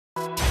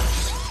How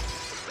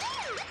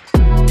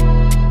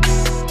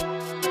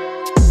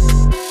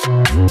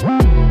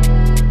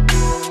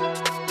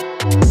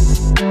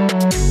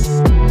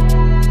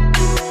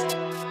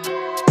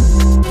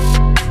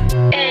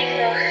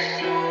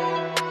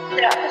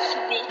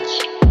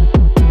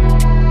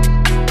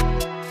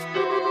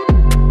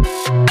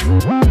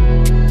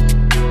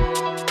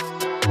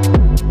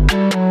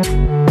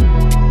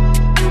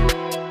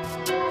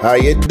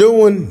you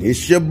doing?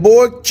 It's your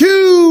boy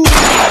Q.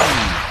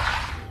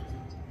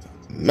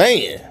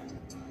 Man,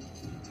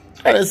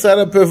 I done sat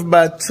up here for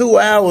about 2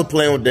 hours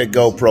playing with that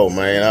GoPro,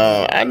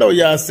 man. I know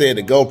y'all said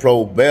the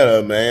GoPro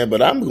better, man,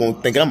 but I'm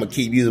gonna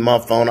keep using my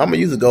phone. I'm gonna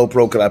use the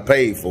GoPro because I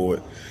paid for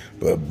it.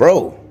 But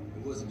bro,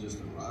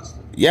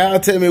 y'all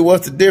tell me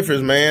what's the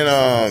difference,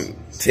 man.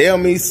 Tell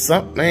me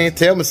something, man.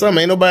 Tell me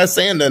something. Ain't nobody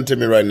saying nothing to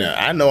me right now.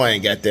 I know I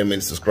ain't got that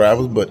many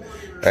subscribers, but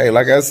hey,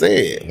 like I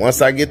said,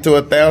 once I get to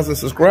 1,000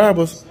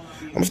 subscribers,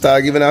 I'm gonna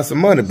start giving out some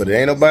money. But there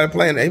ain't nobody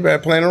playing.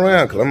 Everybody playing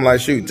around. Cause I'm like,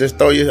 shoot, just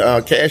throw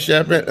your Cash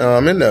App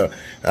in there.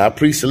 I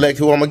pre-select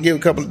who I'm gonna give a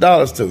couple of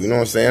dollars to. You know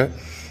what I'm saying?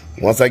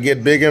 Once I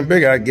get bigger and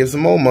bigger, I give some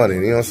more money.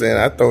 You know what I'm saying?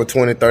 I throw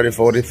 20, 30,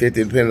 40,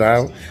 50, depending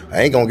on.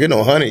 I ain't gonna get no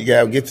 100. You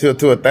gotta get to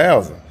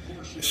 1,000.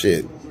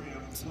 Shit.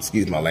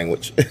 Excuse my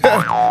language.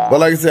 But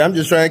like I said, I'm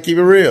just trying to keep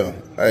it real.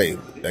 Hey,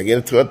 I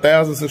get to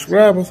 1,000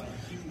 subscribers,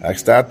 I can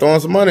start throwing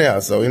some money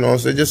out. So, you know what I'm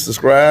saying? Just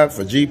subscribe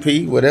for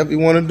GP, whatever you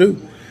want to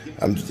do.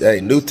 I'm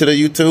new to the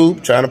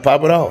YouTube, trying to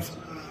pop it off.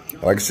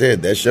 Like I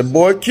said, that's your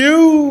boy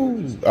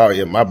Q. Oh,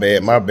 yeah, my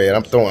bad. I'm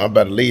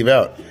about to leave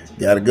out.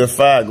 Got a good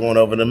fire going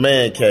over in the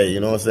man cave, you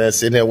know what I'm saying?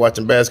 Sitting there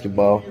watching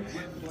basketball.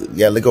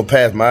 Gotta go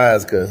past my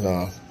eyes because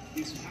I'm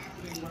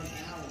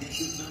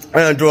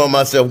enjoying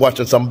myself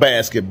watching some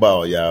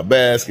basketball, y'all.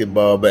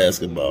 Basketball.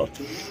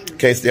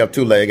 Can't stay up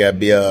too late. I gotta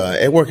be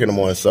at work in the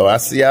morning. So I'll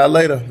see y'all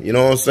later. You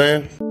know what I'm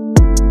saying?